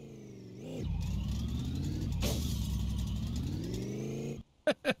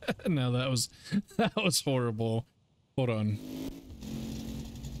 No, that was horrible. Hold on.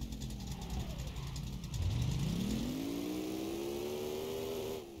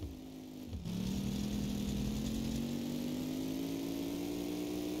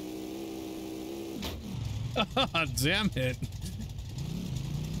 Damn it.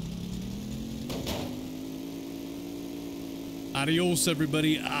 Adios,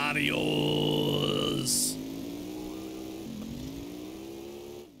 everybody. Adios.